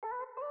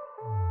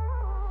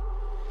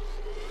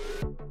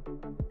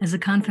As a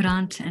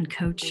confidant and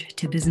coach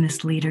to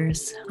business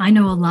leaders, I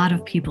know a lot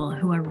of people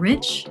who are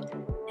rich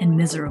and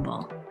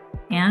miserable,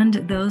 and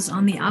those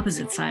on the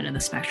opposite side of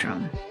the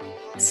spectrum.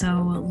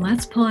 So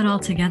let's pull it all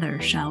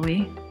together, shall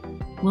we?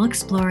 We'll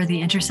explore the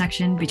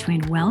intersection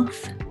between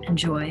wealth and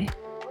joy.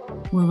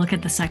 We'll look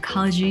at the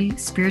psychology,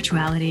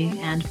 spirituality,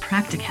 and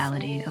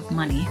practicality of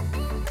money,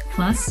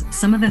 plus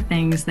some of the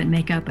things that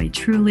make up a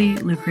truly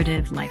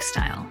lucrative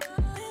lifestyle.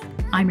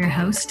 I'm your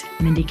host,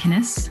 Mindie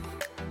Kniss,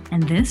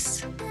 and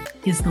this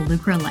is the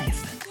Lucra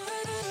Life.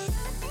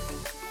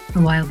 A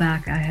while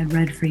back, I had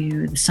read for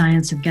you The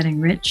Science of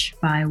Getting Rich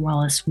by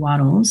Wallace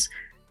Wattles,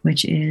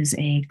 which is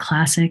a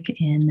classic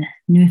in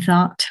New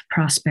Thought,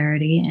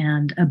 prosperity,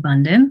 and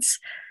abundance.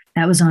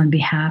 That was on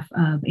behalf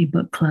of a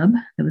book club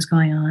that was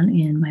going on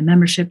in my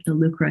membership, the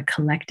Lucra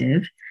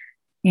Collective.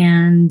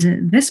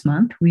 And this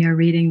month, we are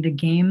reading The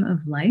Game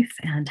of Life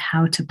and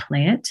How to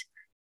Play It.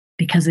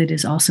 Because it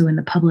is also in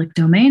the public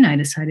domain, I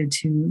decided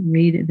to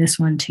read this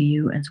one to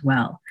you as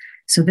well.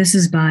 So this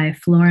is by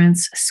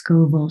Florence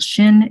Scovel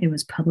Shinn. It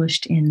was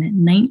published in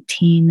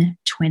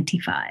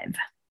 1925.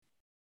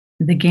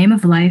 The Game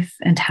of Life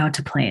and How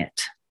to Play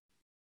It.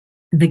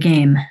 The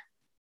game.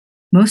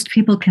 Most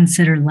people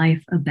consider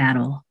life a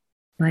battle,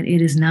 but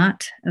it is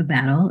not a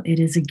battle, it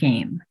is a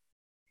game.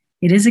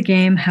 It is a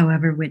game,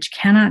 however, which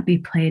cannot be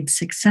played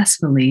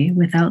successfully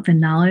without the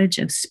knowledge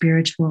of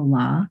spiritual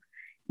law,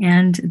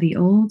 and the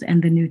Old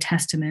and the New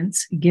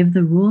Testaments give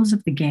the rules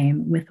of the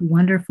game with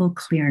wonderful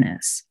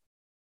clearness.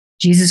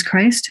 Jesus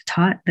Christ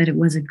taught that it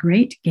was a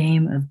great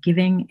game of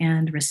giving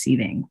and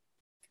receiving.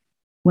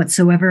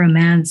 Whatsoever a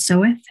man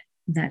soweth,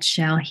 that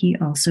shall he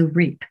also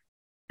reap.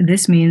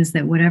 This means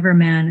that whatever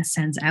man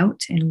sends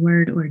out in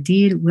word or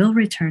deed will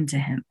return to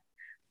him.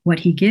 What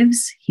he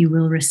gives, he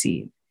will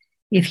receive.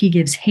 If he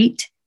gives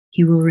hate,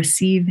 he will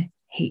receive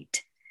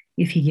hate.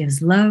 If he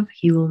gives love,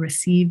 he will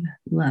receive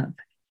love.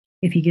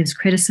 If he gives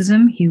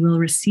criticism, he will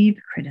receive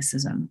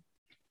criticism.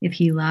 If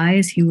he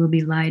lies, he will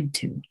be lied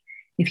to.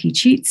 If he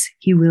cheats,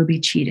 he will be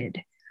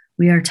cheated.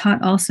 We are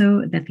taught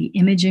also that the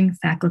imaging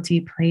faculty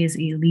plays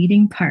a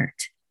leading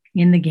part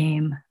in the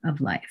game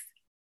of life.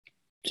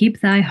 Keep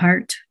thy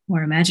heart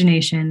or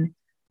imagination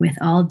with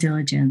all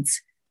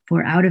diligence,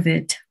 for out of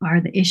it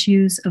are the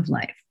issues of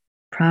life.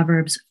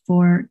 Proverbs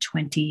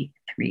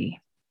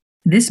 4:23.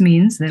 This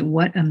means that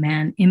what a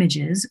man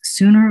images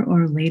sooner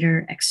or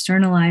later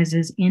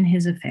externalizes in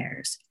his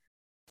affairs.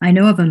 I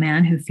know of a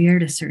man who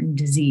feared a certain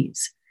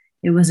disease.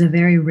 It was a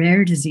very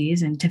rare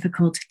disease and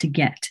difficult to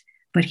get,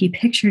 but he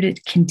pictured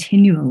it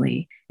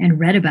continually and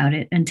read about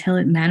it until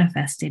it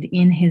manifested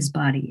in his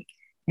body,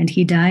 and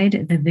he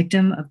died the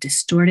victim of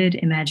distorted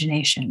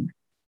imagination.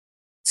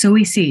 So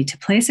we see, to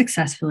play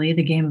successfully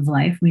the game of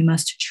life, we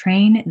must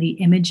train the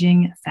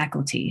imaging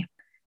faculty.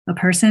 A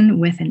person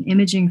with an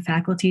imaging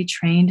faculty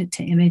trained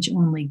to image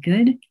only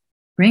good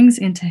brings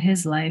into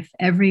his life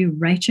every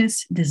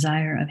righteous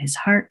desire of his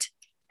heart,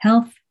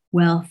 health,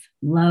 wealth,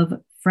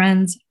 love,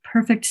 friends,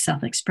 perfect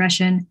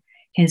self-expression,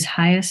 his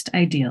highest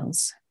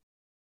ideals.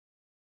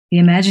 The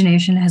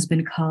imagination has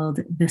been called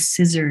the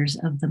scissors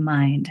of the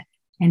mind,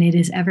 and it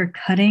is ever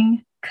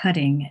cutting,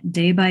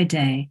 day by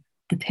day,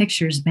 the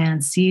pictures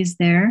man sees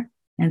there,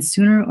 and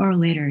sooner or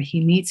later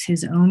he meets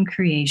his own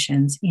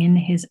creations in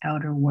his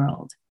outer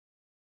world.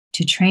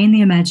 To train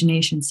the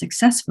imagination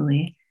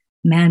successfully,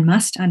 man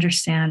must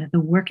understand the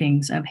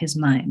workings of his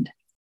mind.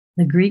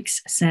 The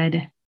Greeks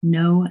said,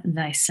 know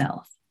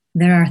thyself.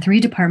 There are three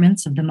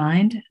departments of the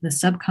mind: the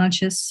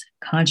subconscious,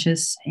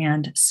 conscious,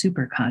 and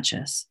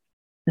superconscious.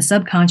 The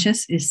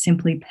subconscious is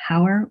simply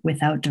power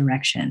without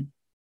direction.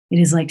 It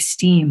is like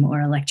steam or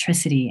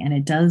electricity, and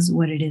it does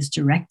what it is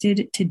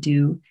directed to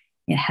do.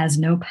 It has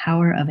no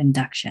power of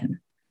induction.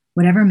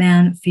 Whatever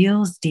man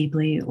feels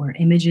deeply or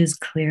images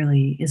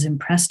clearly is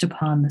impressed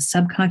upon the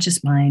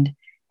subconscious mind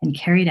and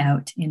carried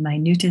out in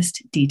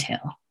minutest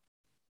detail.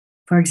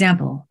 For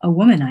example, a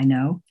woman I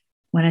know,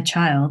 when a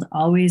child,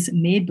 always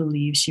made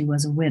believe she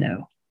was a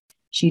widow.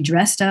 She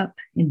dressed up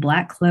in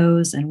black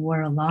clothes and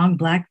wore a long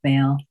black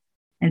veil,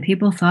 and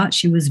people thought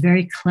she was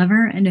very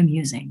clever and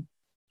amusing.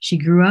 She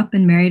grew up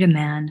and married a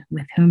man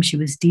with whom she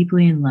was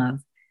deeply in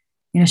love.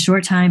 In a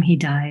short time, he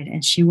died,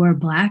 and she wore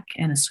black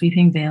and a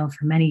sweeping veil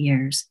for many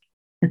years.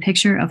 The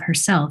picture of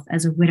herself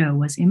as a widow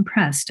was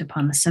impressed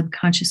upon the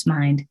subconscious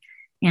mind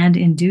and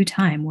in due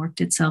time worked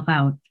itself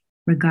out,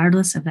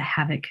 regardless of the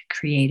havoc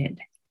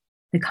created.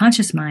 The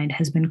conscious mind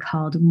has been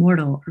called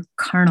mortal or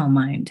carnal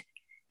mind.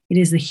 It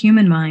is the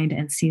human mind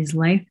and sees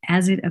life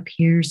as it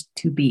appears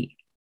to be.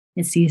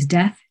 It sees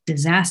death,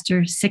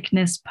 disaster,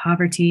 sickness,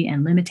 poverty,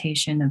 and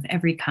limitation of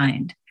every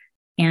kind,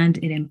 and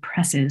it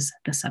impresses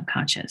the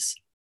subconscious.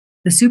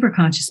 The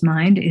superconscious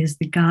mind is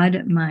the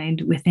God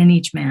mind within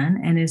each man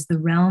and is the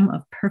realm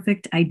of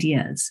perfect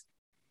ideas.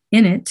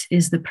 In it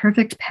is the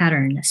perfect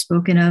pattern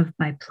spoken of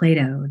by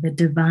Plato, the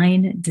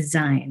divine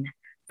design,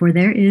 for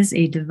there is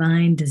a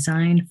divine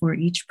design for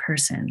each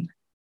person.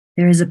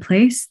 There is a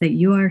place that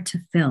you are to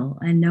fill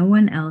and no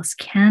one else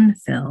can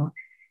fill,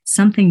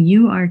 something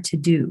you are to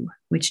do,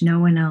 which no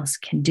one else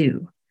can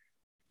do.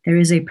 There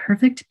is a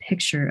perfect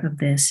picture of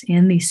this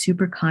in the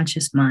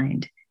superconscious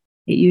mind.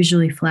 It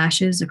usually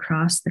flashes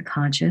across the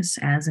conscious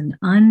as an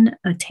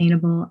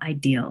unattainable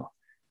ideal,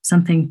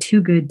 something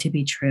too good to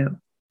be true.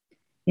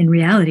 In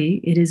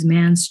reality, it is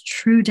man's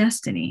true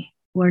destiny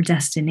or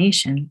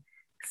destination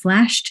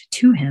flashed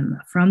to him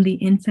from the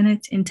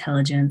infinite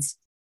intelligence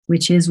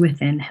which is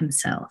within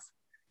himself.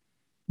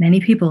 Many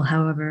people,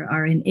 however,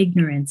 are in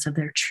ignorance of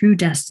their true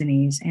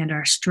destinies and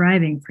are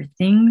striving for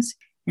things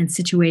and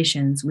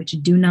situations which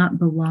do not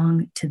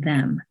belong to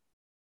them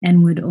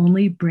and would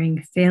only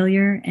bring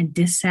failure and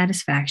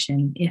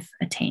dissatisfaction if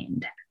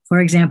attained. For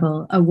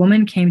example, a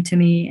woman came to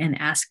me and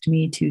asked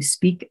me to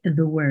speak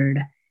the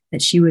word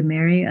that she would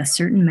marry a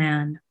certain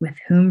man with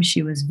whom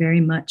she was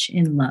very much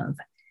in love.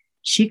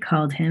 She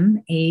called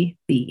him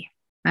A.B.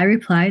 I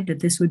replied that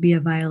this would be a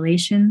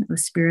violation of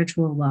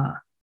spiritual law,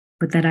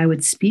 but that I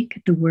would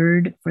speak the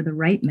word for the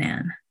right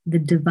man, the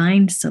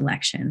divine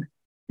selection,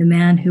 the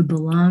man who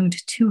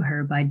belonged to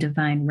her by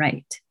divine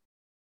right.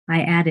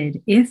 I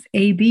added, if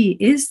A.B.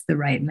 is the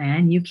right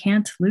man, you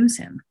can't lose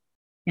him.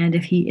 And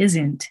if he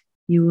isn't,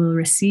 you will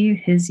receive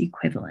his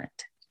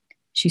equivalent.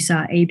 She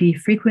saw A.B.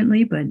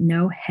 frequently, but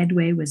no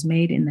headway was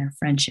made in their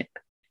friendship.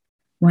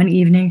 One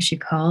evening she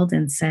called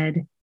and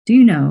said, do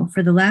you know,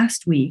 for the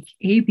last week,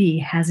 A.B.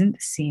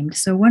 hasn't seemed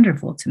so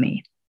wonderful to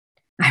me.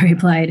 I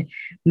replied,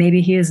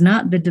 maybe he is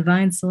not the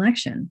divine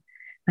selection.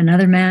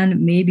 Another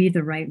man may be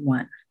the right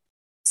one.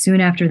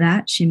 Soon after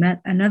that, she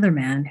met another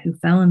man who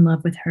fell in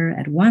love with her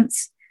at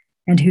once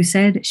and who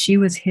said she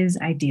was his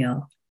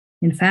ideal.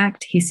 In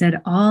fact, he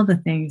said all the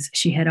things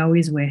she had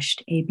always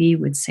wished A.B.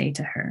 would say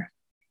to her.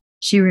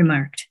 She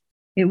remarked,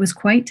 it was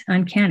quite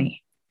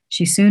uncanny.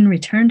 She soon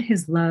returned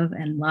his love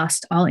and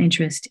lost all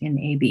interest in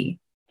A.B.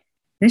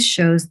 This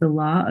shows the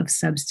law of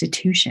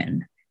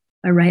substitution.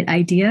 A right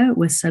idea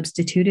was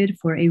substituted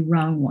for a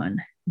wrong one.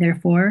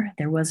 Therefore,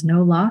 there was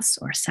no loss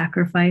or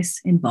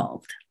sacrifice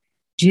involved.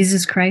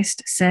 Jesus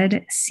Christ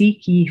said,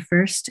 seek ye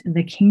first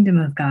the kingdom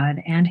of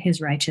God and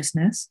his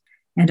righteousness,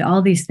 and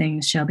all these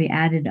things shall be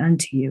added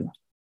unto you.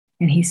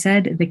 And he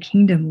said the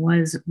kingdom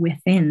was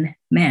within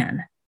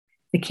man.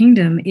 The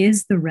kingdom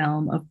is the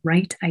realm of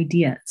right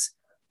ideas,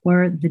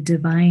 or the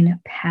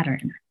divine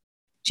pattern.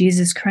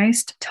 Jesus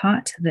Christ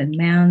taught that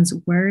man's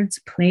words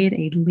played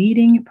a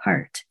leading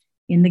part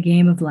in the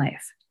game of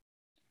life.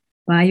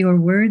 By your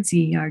words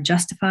ye are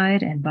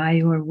justified, and by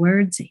your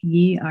words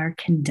ye are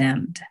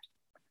condemned.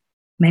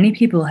 Many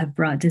people have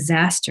brought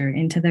disaster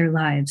into their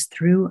lives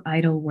through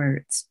idle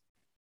words.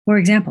 For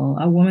example,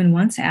 a woman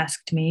once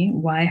asked me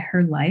why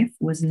her life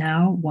was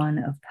now one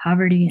of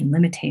poverty and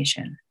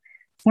limitation.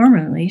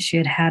 Formerly, she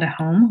had had a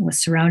home, was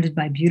surrounded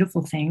by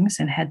beautiful things,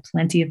 and had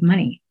plenty of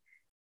money.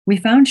 We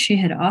found she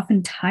had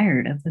often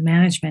tired of the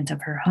management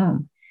of her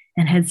home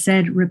and had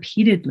said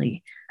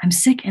repeatedly, I'm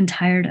sick and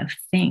tired of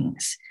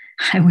things.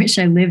 I wish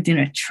I lived in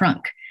a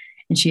trunk.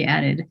 And she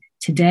added,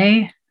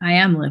 today I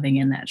am living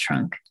in that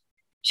trunk.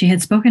 She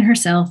had spoken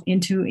herself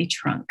into a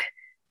trunk.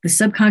 The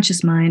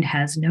subconscious mind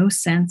has no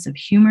sense of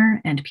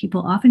humor, and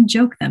people often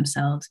joke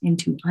themselves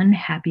into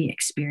unhappy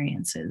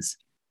experiences.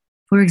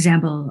 For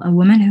example, a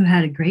woman who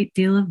had a great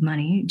deal of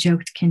money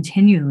joked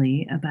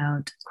continually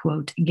about,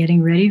 quote,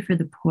 getting ready for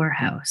the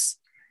poorhouse.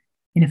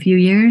 In a few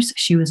years,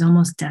 she was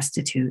almost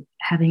destitute,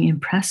 having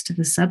impressed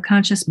the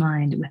subconscious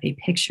mind with a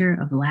picture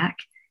of lack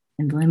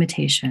and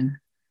limitation.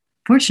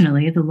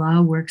 Fortunately, the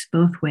law works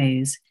both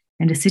ways,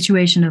 and a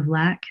situation of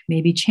lack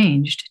may be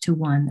changed to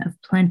one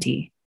of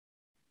plenty.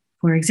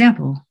 For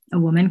example, a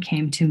woman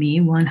came to me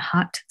one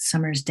hot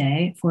summer's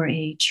day for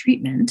a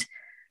treatment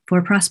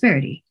for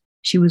prosperity.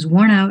 She was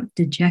worn out,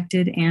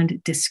 dejected,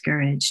 and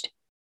discouraged.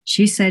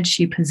 She said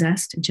she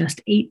possessed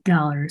just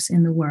 $8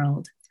 in the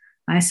world.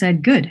 I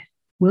said, good,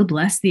 we'll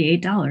bless the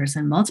 $8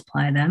 and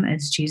multiply them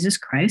as Jesus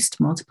Christ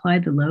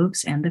multiplied the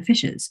loaves and the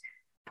fishes.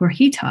 For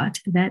he taught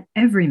that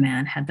every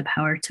man had the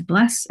power to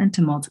bless and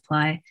to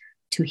multiply,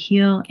 to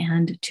heal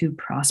and to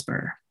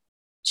prosper.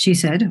 She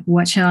said,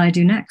 what shall I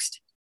do next?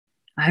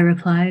 I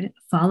replied,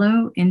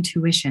 follow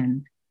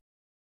intuition.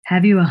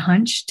 Have you a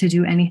hunch to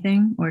do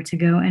anything or to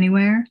go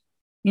anywhere?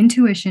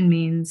 Intuition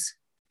means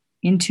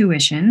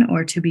intuition,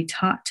 or to be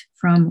taught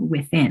from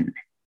within.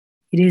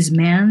 It is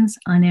man's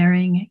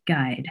unerring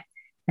guide,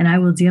 and I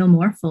will deal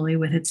more fully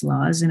with its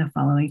laws in a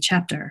following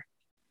chapter.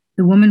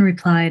 The woman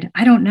replied,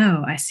 I don't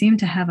know. I seem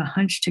to have a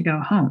hunch to go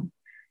home.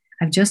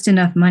 I've just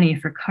enough money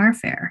for car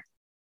fare.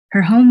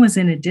 Her home was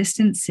in a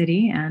distant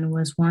city and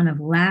was one of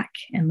lack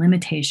and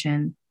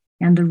limitation,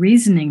 and the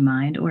reasoning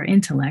mind or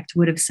intellect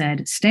would have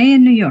said, stay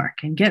in New York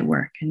and get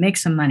work and make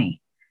some money.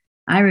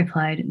 I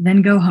replied,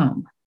 then go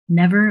home.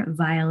 Never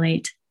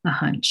violate a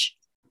hunch.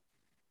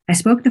 I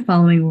spoke the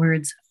following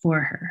words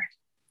for her.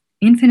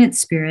 Infinite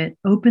Spirit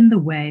opened the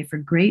way for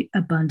great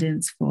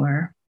abundance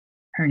for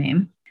her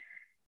name.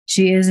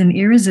 She is an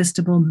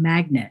irresistible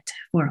magnet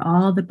for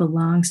all that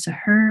belongs to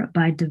her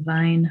by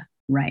divine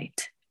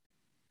right.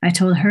 I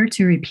told her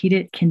to repeat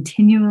it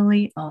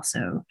continually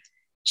also.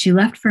 She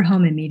left for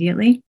home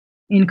immediately.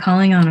 In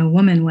calling on a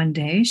woman one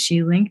day,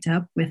 she linked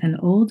up with an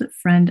old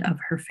friend of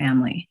her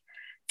family.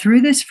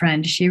 Through this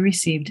friend, she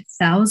received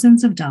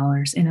thousands of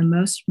dollars in a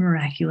most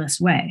miraculous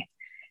way.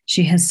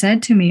 She has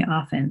said to me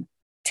often,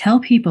 "Tell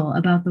people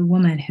about the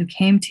woman who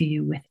came to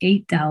you with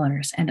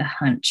 $8 and a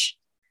hunch."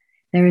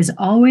 There is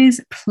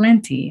always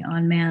plenty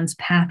on man's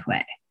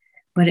pathway,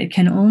 but it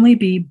can only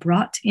be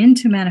brought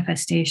into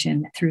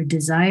manifestation through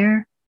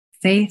desire,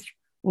 faith,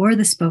 or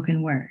the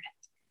spoken word.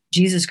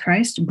 Jesus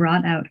Christ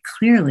brought out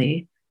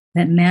clearly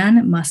that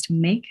man must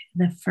make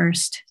the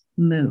first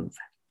move.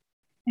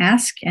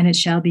 Ask, and it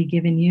shall be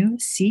given you.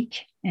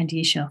 Seek, and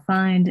ye shall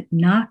find.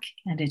 Knock,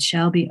 and it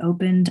shall be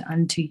opened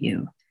unto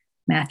you.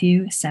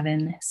 Matthew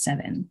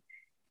 7:7.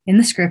 In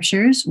the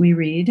scriptures, we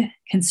read,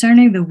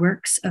 "Concerning the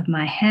works of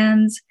my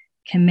hands,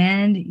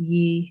 command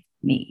ye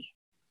me."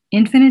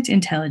 Infinite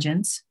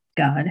intelligence,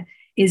 God,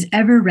 is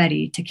ever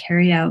ready to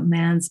carry out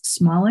man's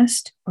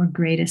smallest or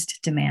greatest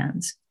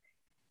demands.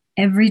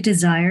 Every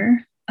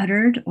desire,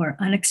 uttered or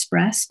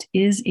unexpressed,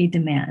 is a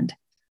demand.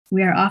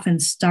 We are often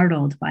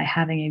startled by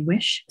having a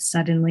wish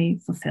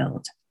suddenly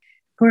fulfilled.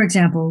 For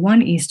example,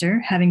 one Easter,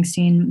 having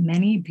seen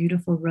many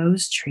beautiful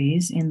rose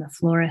trees in the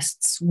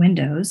florist's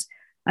windows,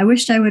 I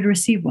wished I would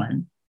receive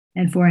one,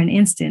 and for an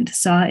instant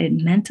saw it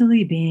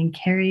mentally being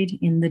carried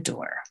in the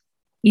door.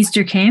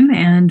 Easter came,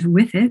 and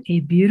with it a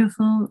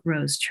beautiful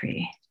rose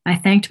tree. I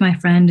thanked my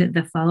friend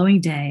the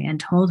following day and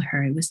told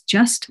her it was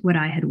just what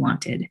I had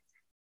wanted.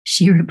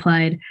 She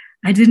replied,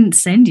 "I didn't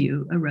send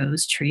you a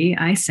rose tree,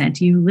 I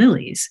sent you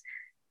lilies."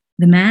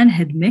 The man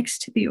had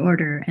mixed the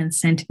order and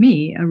sent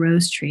me a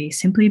rose tree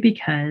simply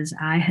because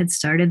I had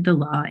started the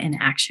law in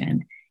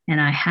action and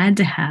I had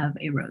to have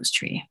a rose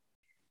tree.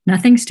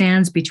 Nothing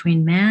stands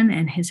between man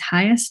and his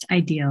highest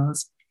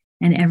ideals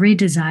and every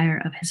desire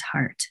of his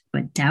heart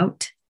but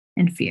doubt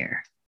and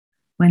fear.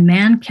 When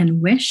man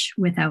can wish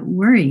without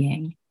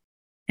worrying,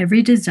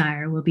 every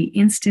desire will be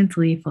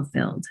instantly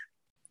fulfilled.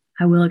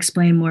 I will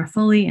explain more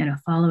fully in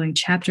a following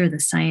chapter the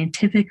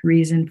scientific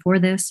reason for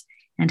this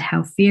and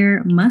how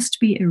fear must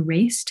be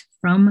erased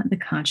from the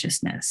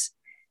consciousness.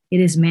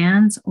 It is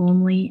man's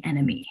only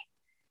enemy.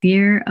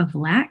 Fear of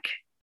lack,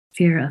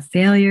 fear of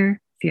failure,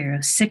 fear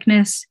of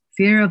sickness,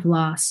 fear of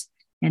loss,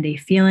 and a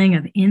feeling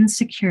of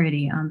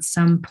insecurity on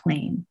some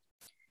plane.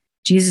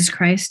 Jesus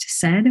Christ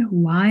said,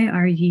 "Why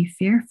are ye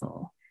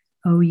fearful,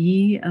 O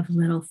ye of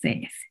little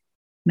faith?"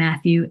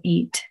 Matthew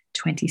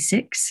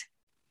 8:26.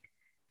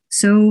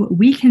 So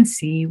we can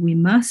see we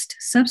must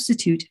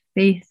substitute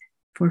faith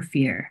for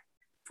fear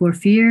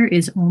fear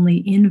is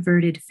only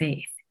inverted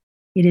faith.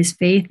 It is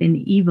faith in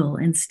evil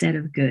instead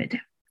of good.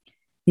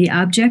 The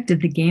object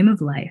of the game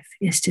of life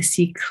is to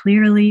see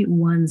clearly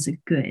one's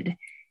good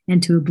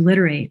and to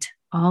obliterate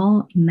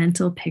all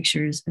mental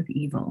pictures of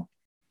evil.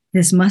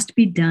 This must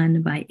be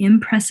done by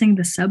impressing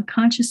the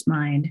subconscious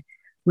mind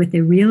with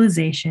a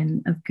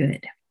realization of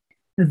good.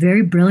 A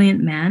very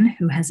brilliant man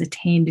who has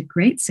attained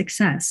great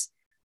success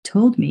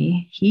told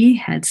me he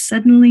had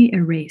suddenly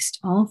erased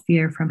all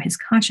fear from his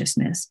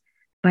consciousness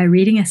by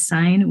reading a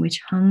sign which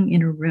hung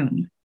in a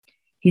room.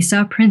 He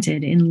saw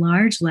printed in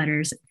large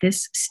letters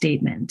this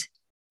statement,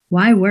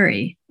 "Why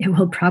worry? It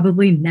will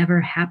probably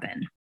never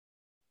happen."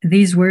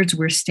 These words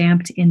were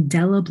stamped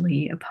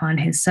indelibly upon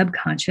his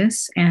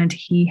subconscious, and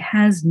he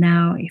has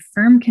now a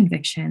firm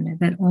conviction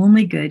that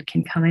only good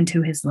can come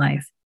into his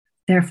life,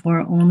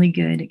 therefore only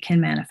good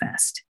can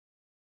manifest.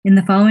 In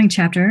the following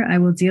chapter, I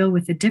will deal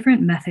with the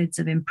different methods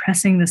of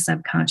impressing the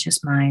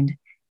subconscious mind.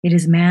 It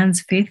is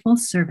man's faithful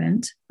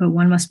servant, but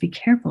one must be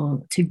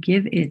careful to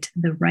give it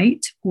the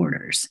right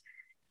orders.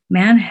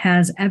 Man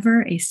has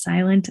ever a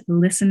silent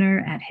listener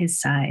at his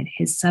side,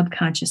 his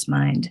subconscious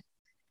mind.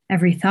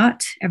 Every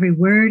thought, every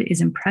word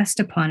is impressed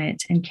upon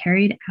it and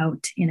carried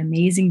out in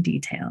amazing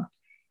detail.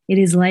 It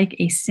is like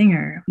a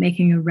singer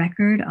making a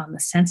record on the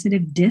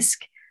sensitive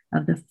disc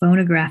of the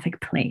phonographic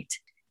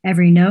plate.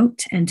 Every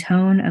note and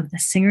tone of the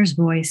singer's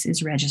voice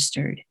is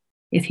registered.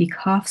 If he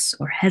coughs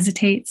or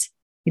hesitates,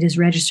 it is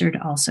registered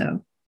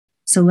also.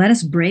 So let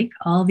us break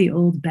all the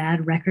old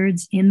bad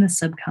records in the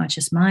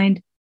subconscious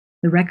mind,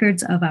 the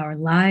records of our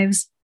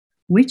lives,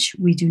 which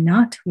we do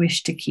not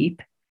wish to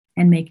keep,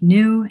 and make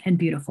new and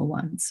beautiful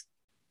ones.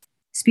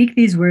 Speak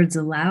these words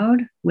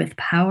aloud with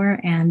power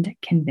and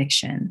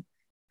conviction.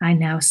 I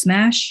now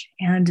smash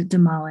and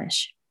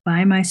demolish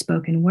by my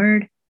spoken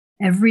word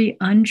every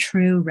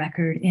untrue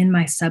record in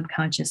my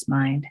subconscious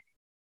mind.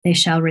 They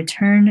shall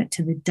return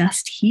to the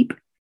dust heap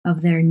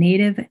of their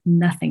native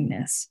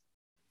nothingness,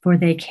 for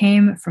they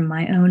came from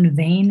my own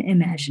vain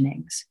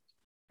imaginings.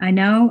 I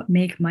now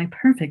make my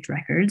perfect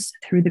records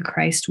through the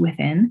Christ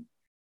within,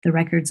 the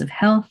records of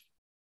health,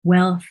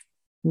 wealth,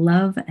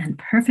 love, and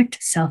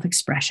perfect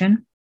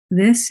self-expression.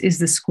 This is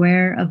the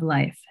square of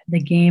life,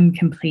 the game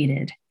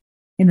completed.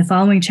 In the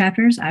following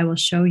chapters, I will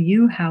show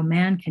you how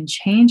man can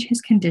change his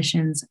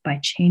conditions by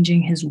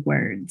changing his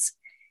words.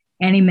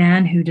 Any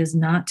man who does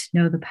not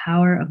know the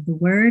power of the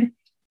word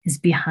is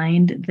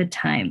behind the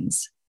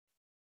times.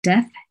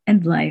 Death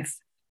and life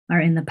are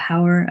in the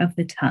power of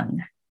the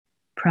tongue.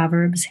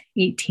 Proverbs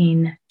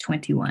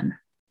 18:21.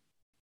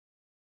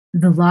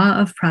 The law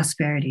of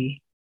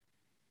prosperity.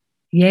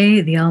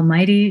 Yea, the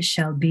Almighty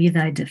shall be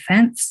thy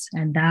defense,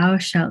 and thou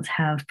shalt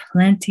have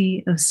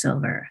plenty of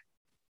silver.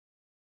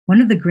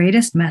 One of the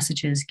greatest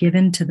messages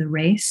given to the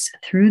race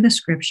through the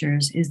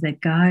scriptures is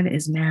that God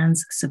is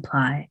man's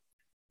supply,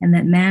 and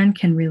that man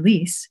can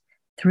release,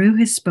 through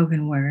his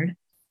spoken word,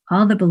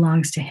 all that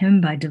belongs to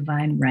him by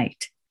divine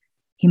right.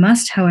 He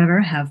must,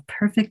 however, have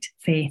perfect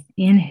faith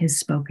in his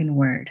spoken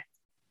word.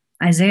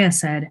 Isaiah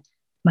said,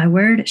 "My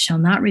word shall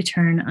not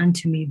return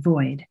unto me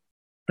void,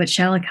 but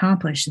shall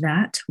accomplish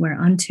that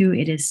whereunto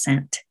it is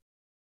sent."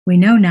 We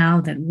know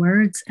now that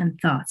words and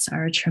thoughts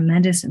are a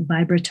tremendous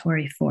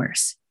vibratory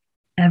force,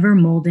 ever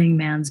molding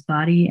man's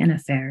body and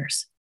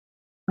affairs.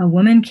 A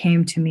woman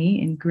came to me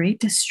in great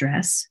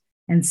distress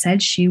and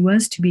said she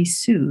was to be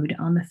sued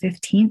on the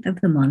 15th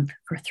of the month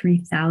for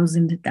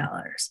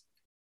 $3,000.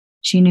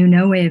 She knew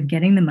no way of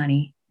getting the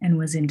money and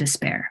was in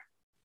despair.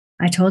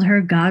 I told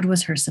her God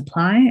was her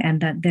supply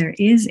and that there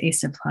is a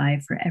supply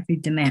for every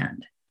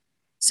demand.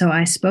 So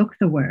I spoke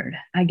the word.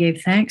 I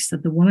gave thanks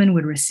that the woman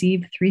would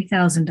receive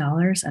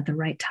 $3,000 at the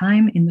right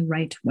time in the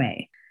right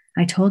way.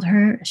 I told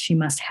her she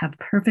must have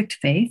perfect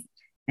faith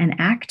and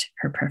act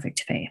her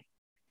perfect faith.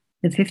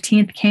 The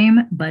 15th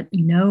came, but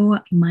no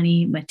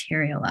money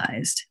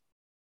materialized.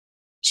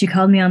 She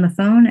called me on the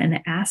phone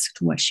and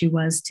asked what she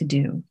was to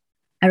do.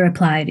 I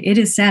replied, "It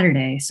is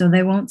Saturday, so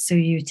they won't sue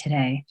you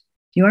today.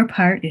 Your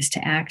part is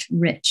to act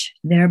rich,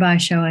 thereby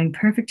showing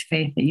perfect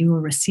faith that you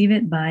will receive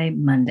it by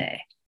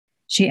Monday."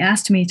 She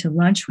asked me to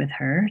lunch with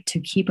her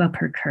to keep up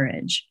her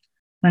courage.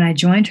 When I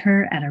joined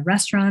her at a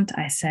restaurant,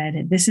 I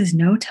said, "This is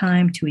no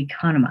time to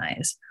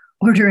economize.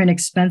 Order an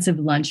expensive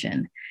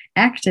luncheon.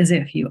 Act as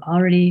if you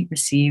already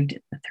received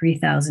the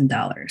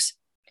 $3,000.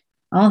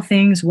 All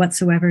things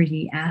whatsoever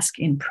ye ask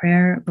in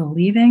prayer,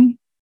 believing,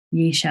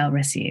 ye shall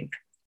receive."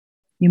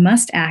 You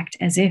must act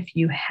as if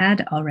you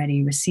had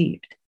already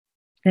received.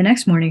 The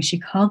next morning, she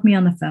called me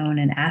on the phone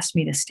and asked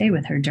me to stay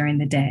with her during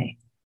the day.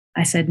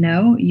 I said,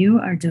 "No, you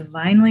are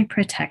divinely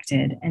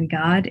protected, and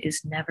God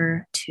is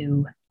never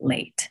too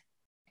late."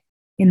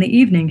 In the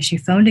evening, she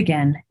phoned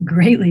again,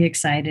 greatly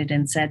excited,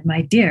 and said,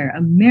 "My dear,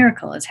 a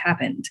miracle has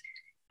happened.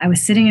 I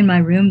was sitting in my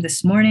room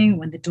this morning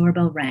when the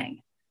doorbell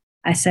rang.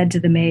 I said to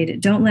the maid,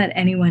 'Don't let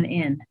anyone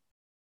in.'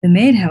 The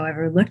maid,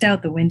 however, looked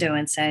out the window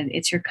and said,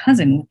 'It's your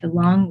cousin with the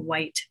long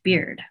white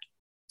beard.'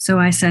 So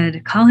I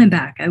said, 'Call him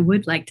back. I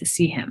would like to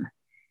see him.'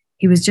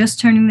 He was just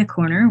turning the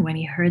corner when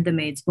he heard the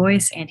maid's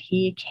voice, and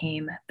he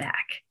came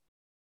back.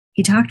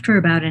 He talked for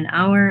about an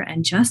hour,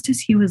 and just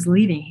as he was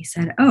leaving, he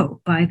said,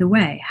 'Oh, by the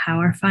way, how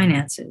are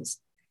finances?'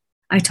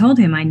 I told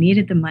him I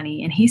needed the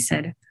money, and he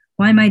said,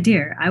 'Why, my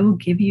dear, I will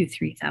give you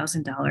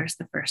 $3,000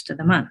 the first of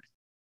the month.'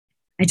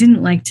 I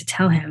didn't like to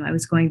tell him I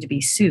was going to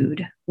be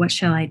sued. What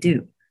shall I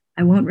do?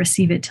 I won't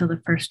receive it till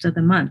the first of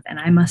the month, and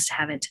I must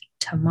have it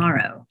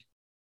tomorrow.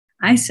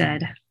 I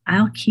said,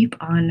 'I'll keep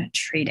on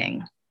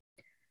trading.'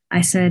 I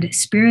said,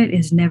 'Spirit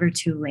is never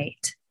too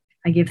late.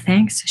 I give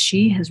thanks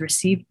she has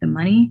received the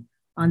money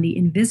on the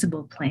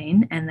invisible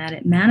plane and that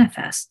it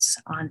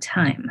manifests on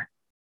time.'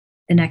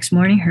 The next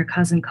morning, her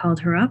cousin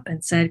called her up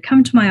and said,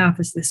 'Come to my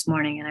office this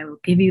morning and I will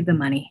give you the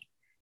money.'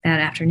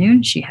 That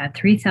afternoon, she had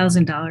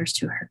 $3,000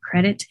 to her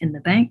credit in the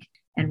bank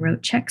and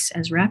wrote checks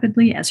as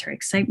rapidly as her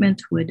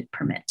excitement would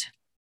permit.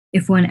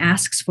 If one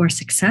asks for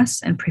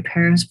success and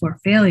prepares for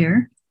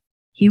failure,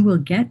 he will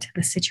get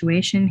the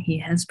situation he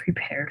has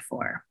prepared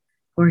for.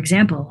 For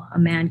example, a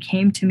man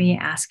came to me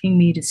asking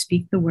me to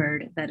speak the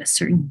word that a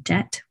certain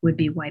debt would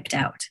be wiped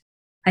out.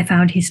 I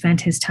found he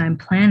spent his time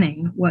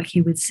planning what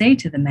he would say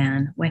to the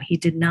man when he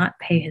did not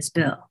pay his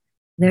bill,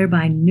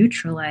 thereby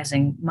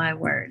neutralizing my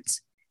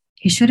words.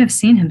 He should have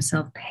seen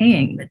himself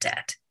paying the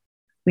debt.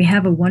 We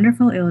have a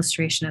wonderful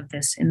illustration of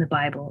this in the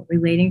Bible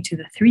relating to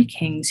the 3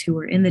 kings who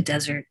were in the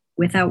desert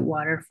without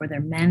water for their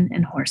men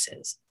and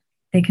horses.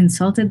 They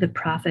consulted the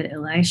prophet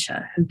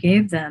Elisha, who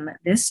gave them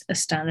this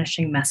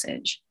astonishing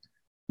message.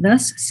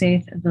 "Thus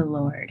saith the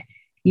Lord,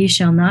 ye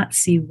shall not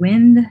see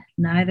wind,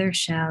 neither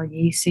shall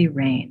ye see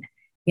rain,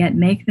 yet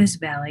make this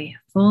valley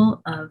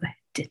full of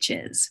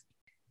ditches."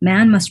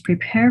 Man must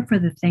prepare for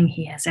the thing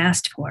he has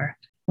asked for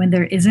when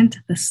there isn't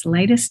the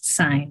slightest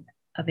sign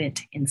of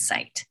it in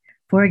sight.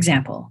 For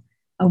example,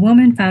 a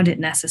woman found it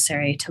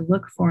necessary to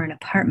look for an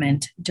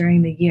apartment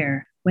during the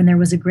year when there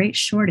was a great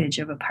shortage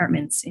of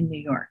apartments in New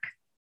York.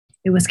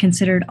 It was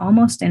considered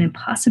almost an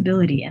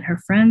impossibility, and her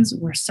friends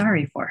were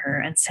sorry for her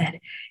and said,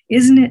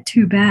 "Isn't it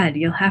too bad?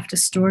 You'll have to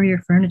store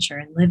your furniture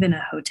and live in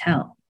a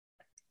hotel."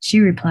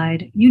 She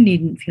replied, "You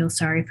needn't feel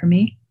sorry for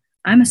me.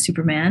 I'm a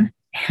Superman,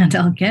 and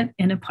I'll get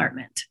an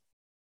apartment."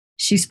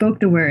 She spoke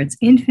the words,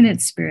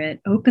 "Infinite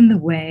Spirit, open the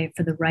way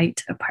for the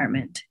right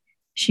apartment."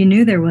 She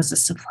knew there was a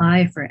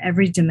supply for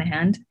every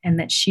demand and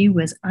that she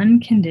was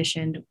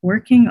unconditioned,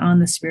 working on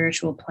the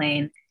spiritual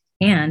plane,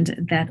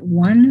 and that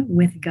one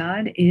with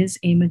God is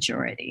a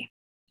majority.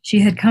 She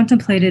had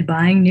contemplated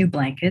buying new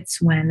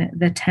blankets when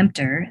the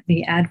tempter,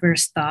 the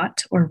adverse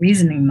thought or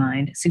reasoning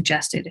mind,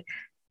 suggested,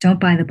 "Don't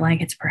buy the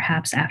blankets,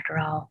 perhaps after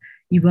all.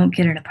 You won't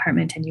get an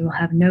apartment and you will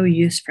have no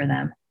use for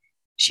them.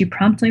 She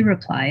promptly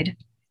replied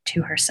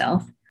to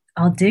herself,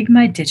 "I'll dig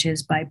my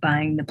ditches by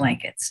buying the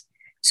blankets."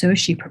 So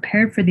she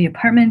prepared for the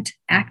apartment,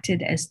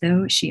 acted as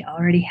though she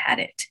already had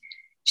it.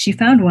 She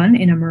found one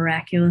in a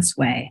miraculous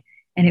way,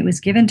 and it was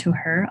given to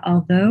her,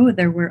 although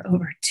there were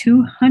over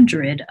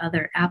 200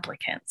 other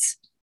applicants.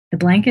 The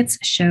blankets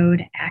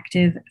showed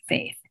active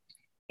faith.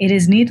 It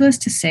is needless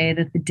to say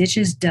that the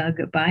ditches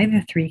dug by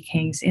the three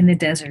kings in the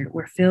desert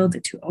were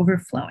filled to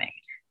overflowing.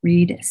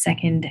 Read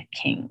 2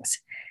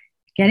 Kings.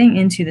 Getting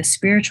into the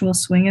spiritual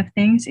swing of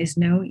things is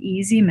no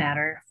easy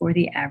matter for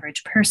the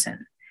average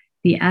person.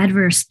 The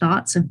adverse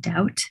thoughts of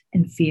doubt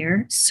and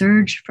fear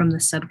surge from the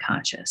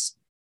subconscious.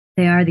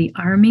 They are the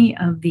army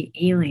of the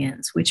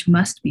aliens which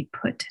must be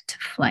put to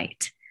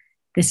flight.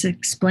 This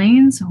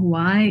explains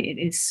why it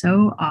is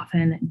so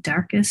often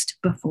darkest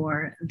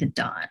before the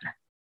dawn.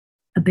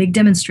 A big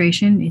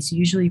demonstration is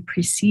usually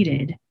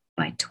preceded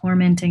by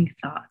tormenting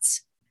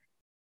thoughts.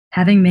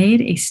 Having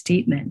made a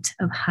statement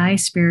of high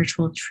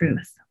spiritual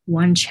truth,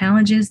 one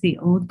challenges the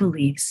old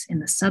beliefs in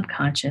the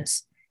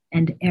subconscious,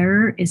 and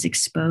error is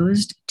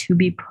exposed to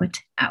be put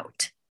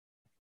out.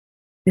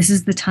 This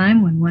is the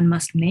time when one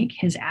must make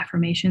his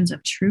affirmations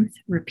of truth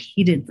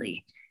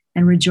repeatedly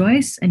and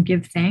rejoice and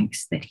give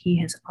thanks that he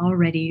has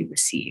already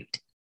received.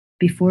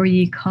 Before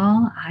ye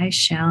call, I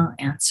shall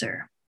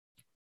answer.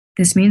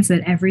 This means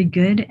that every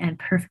good and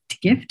perfect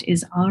gift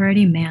is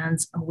already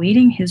man's,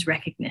 awaiting his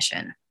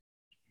recognition.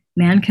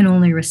 Man can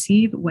only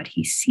receive what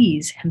he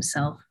sees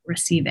himself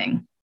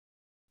receiving.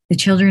 The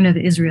children of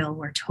Israel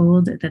were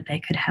told that they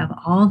could have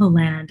all the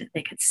land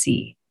they could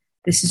see.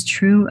 This is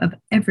true of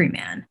every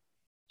man.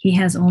 He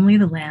has only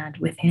the land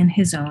within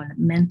his own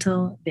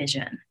mental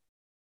vision.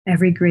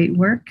 Every great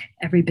work,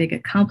 every big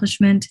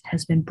accomplishment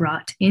has been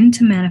brought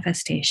into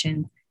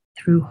manifestation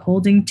through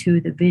holding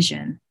to the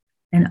vision,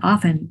 and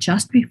often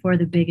just before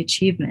the big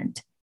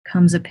achievement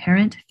comes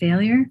apparent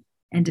failure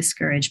and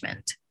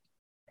discouragement.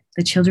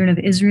 The children of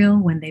Israel,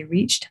 when they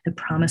reached the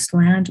promised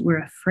land, were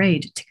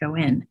afraid to go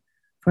in,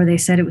 for they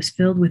said it was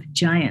filled with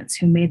giants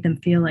who made them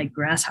feel like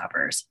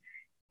grasshoppers.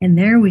 And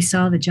there we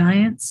saw the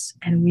giants,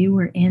 and we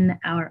were in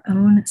our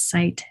own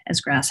sight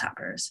as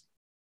grasshoppers.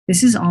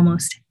 This is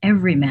almost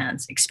every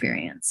man's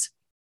experience.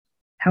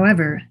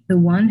 However, the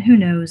one who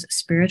knows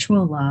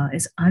spiritual law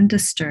is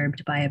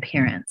undisturbed by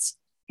appearance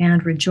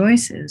and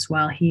rejoices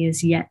while he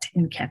is yet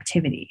in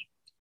captivity.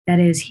 That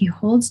is, he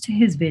holds to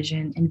his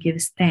vision and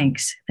gives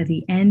thanks that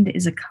the end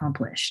is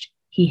accomplished.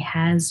 He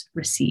has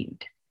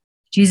received.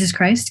 Jesus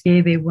Christ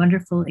gave a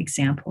wonderful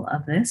example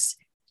of this.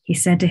 He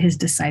said to his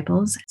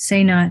disciples,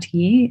 "Say not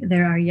ye,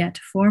 there are yet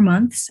 4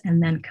 months,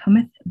 and then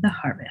cometh the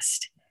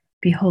harvest.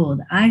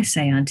 Behold, I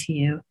say unto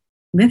you,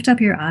 lift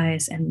up your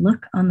eyes and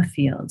look on the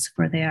fields,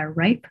 for they are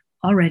ripe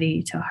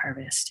already to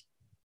harvest."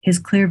 His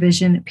clear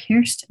vision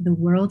pierced the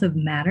world of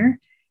matter,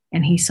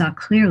 and he saw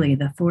clearly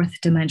the fourth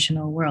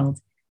dimensional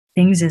world,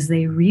 things as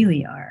they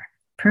really are,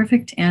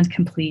 perfect and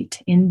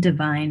complete in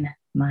divine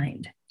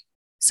mind.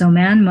 So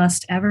man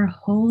must ever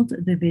hold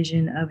the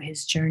vision of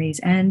his journey's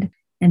end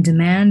and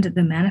demand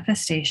the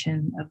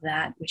manifestation of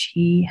that which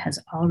he has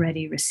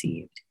already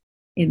received.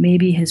 It may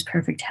be his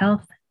perfect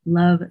health,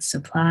 love,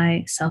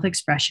 supply,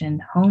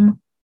 self-expression, home,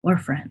 or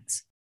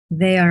friends.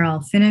 They are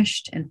all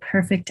finished and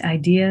perfect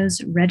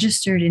ideas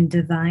registered in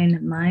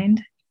divine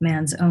mind,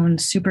 man's own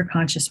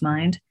superconscious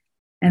mind,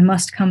 and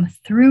must come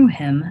through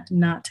him,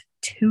 not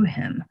to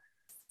him.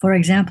 For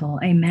example,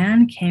 a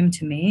man came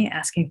to me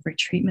asking for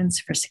treatments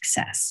for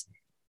success.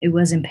 It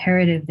was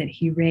imperative that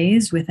he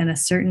raise within a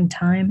certain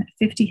time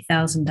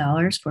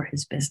 $50,000 for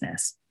his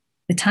business.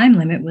 The time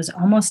limit was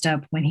almost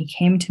up when he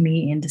came to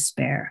me in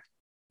despair.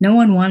 No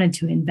one wanted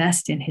to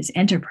invest in his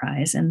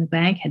enterprise, and the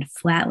bank had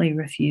flatly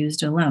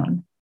refused a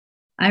loan.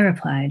 I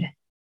replied,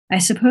 "I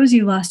suppose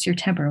you lost your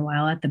temper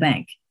while at the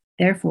bank,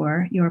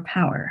 therefore your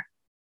power.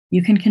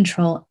 You can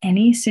control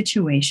any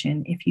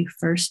situation if you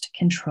first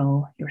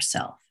control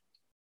yourself.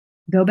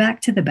 Go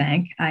back to the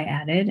bank," I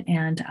added,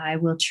 "and I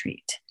will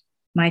treat."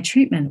 My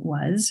treatment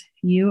was,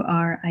 you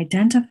are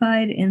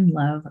identified in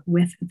love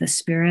with the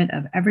spirit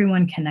of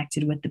everyone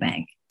connected with the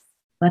bank.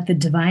 Let the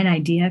divine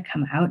idea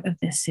come out of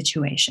this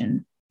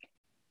situation.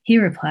 He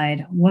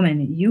replied,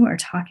 "Woman, you are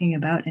talking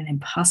about an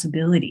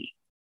impossibility.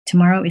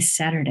 Tomorrow is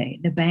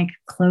Saturday. The bank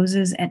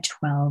closes at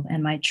 12,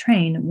 and my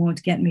train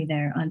won't get me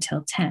there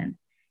until 10.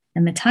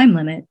 And the time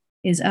limit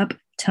is up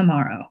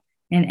tomorrow.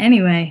 And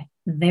anyway,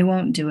 they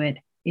won't do it.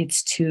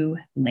 It's too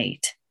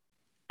late."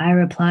 I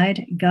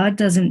replied, "God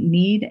doesn't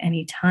need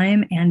any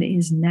time and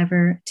is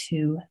never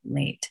too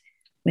late.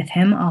 With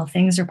him, all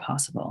things are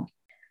possible."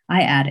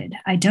 I added,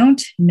 "I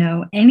don't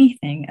know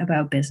anything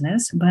about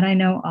business, but I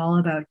know all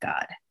about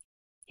God."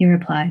 He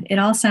replied, "It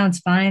all sounds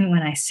fine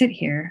when I sit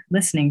here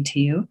listening to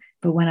you,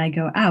 but when I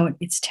go out,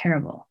 it's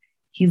terrible."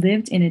 He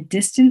lived in a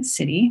distant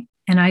city,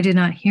 and I did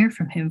not hear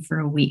from him for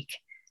a week.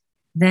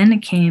 Then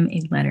came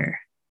a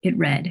letter. It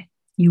read,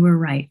 "You were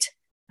right.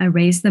 I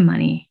raised the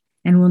money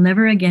and will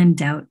never again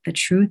doubt the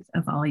truth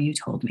of all you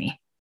told me."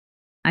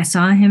 I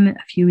saw him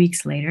a few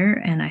weeks later,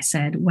 and I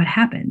said, "What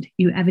happened?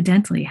 You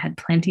evidently had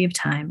plenty of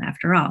time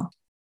after all."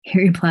 He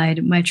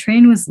replied, "My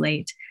train was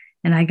late,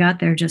 and I got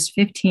there just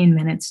 15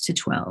 minutes to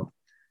 12.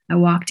 I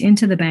walked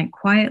into the bank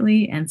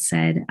quietly and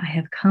said, 'I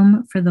have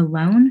come for the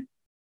loan,'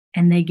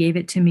 and they gave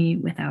it to me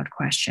without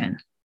question."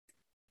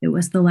 It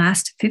was the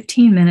last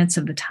 15 minutes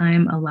of the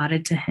time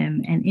allotted to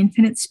him, and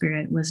Infinite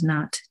Spirit was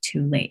not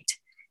too late.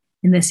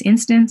 In this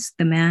instance,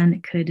 the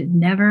man could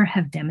never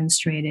have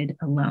demonstrated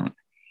alone.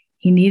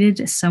 He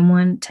needed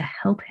someone to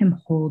help him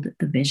hold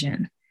the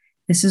vision.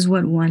 This is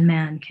what one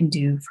man can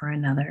do for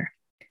another.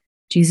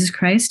 Jesus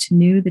Christ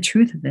knew the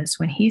truth of this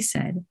when he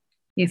said,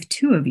 "If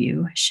two of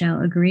you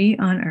shall agree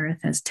on earth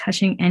as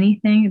touching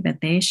anything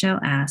that they shall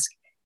ask,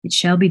 it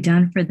shall be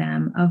done for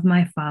them of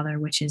my Father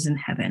which is in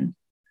heaven."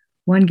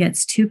 One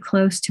gets too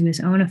close to his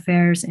own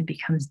affairs and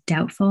becomes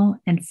doubtful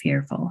and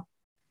fearful.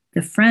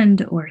 The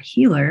friend or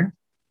healer,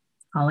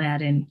 I'll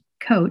add in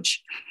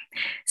coach,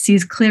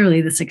 sees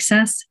clearly the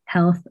success,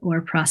 health,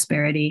 or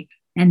prosperity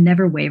and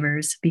never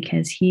wavers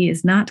because he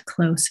is not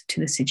close to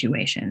the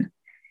situation.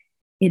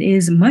 It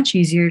is much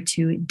easier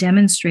to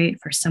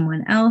demonstrate for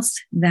someone else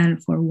than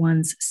for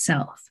one's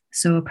self.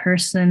 So a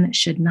person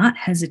should not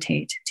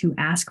hesitate to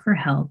ask for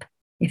help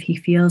if he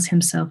feels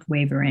himself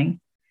wavering.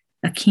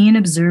 A keen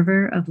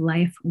observer of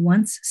life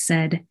once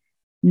said,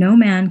 "No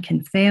man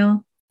can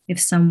fail if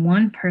some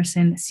one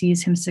person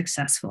sees him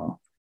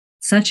successful.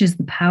 Such is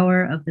the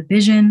power of the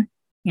vision,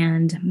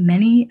 and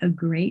many a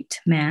great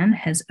man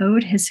has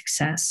owed his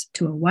success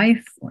to a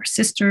wife or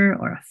sister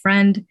or a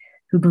friend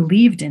who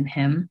believed in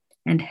him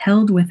and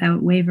held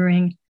without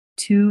wavering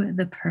to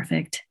the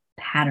perfect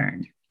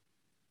pattern."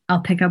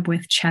 I'll pick up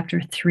with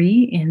chapter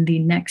 3 in the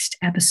next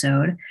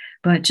episode,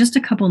 but just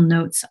a couple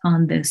notes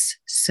on this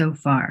so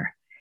far.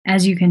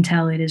 As you can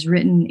tell, it is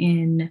written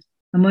in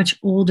a much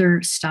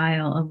older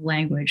style of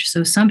language.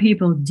 So some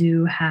people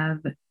do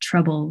have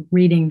trouble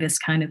reading this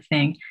kind of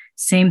thing.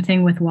 Same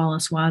thing with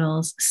Wallace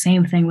Wattles,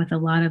 same thing with a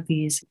lot of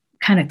these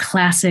kind of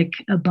classic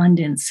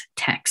abundance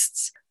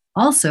texts.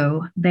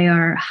 Also, they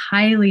are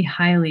highly,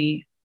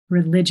 highly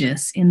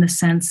religious in the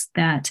sense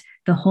that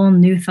the whole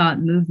New Thought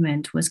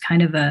movement was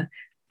kind of a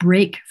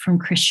break from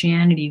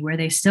Christianity, where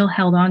they still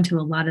held on to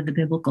a lot of the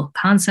biblical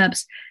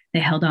concepts. They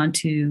held on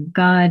to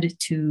God,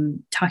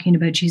 to talking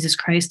about Jesus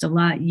Christ a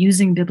lot,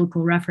 using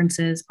biblical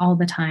references all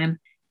the time,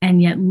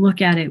 and yet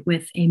look at it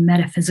with a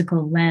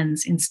metaphysical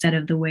lens instead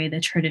of the way the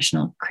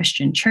traditional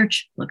Christian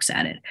church looks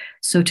at it.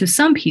 So to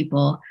some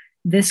people,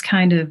 this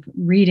kind of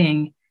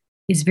reading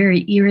is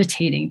very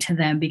irritating to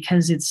them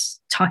because it's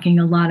talking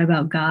a lot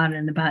about God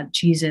and about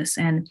Jesus.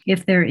 And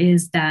if there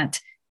is that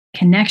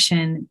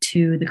connection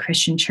to the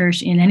Christian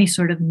church in any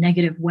sort of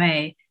negative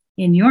way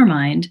in your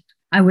mind,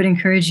 I would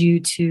encourage you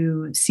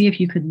to see if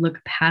you could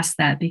look past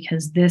that,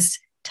 because this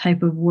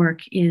type of work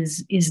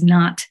is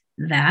not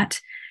that.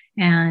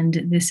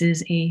 And this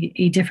is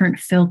a different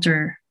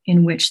filter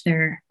in which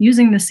they're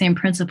using the same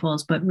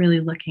principles, but really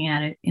looking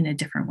at it in a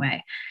different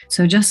way.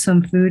 So just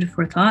some food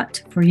for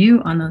thought for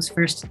you on those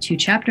first 2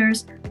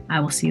 chapters. I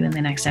will see you in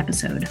the next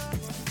episode.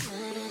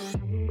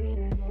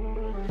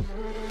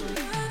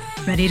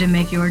 Ready to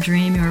make your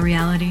dream your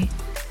reality?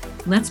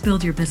 Let's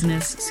build your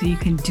business so you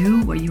can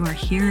do what you are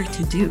here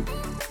to do.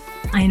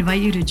 I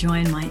invite you to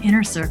join my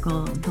inner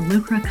circle, the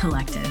Lucra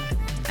Collective,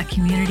 a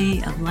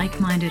community of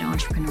like-minded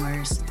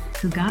entrepreneurs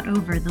who got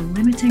over the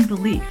limiting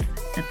belief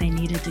that they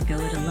needed to go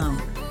it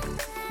alone.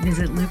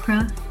 Visit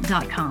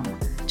lucra.com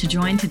to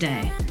join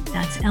today.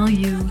 That's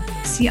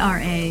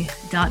lucra.com.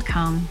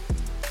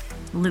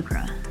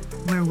 Lucra,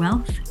 where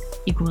wealth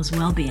equals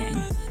well-being.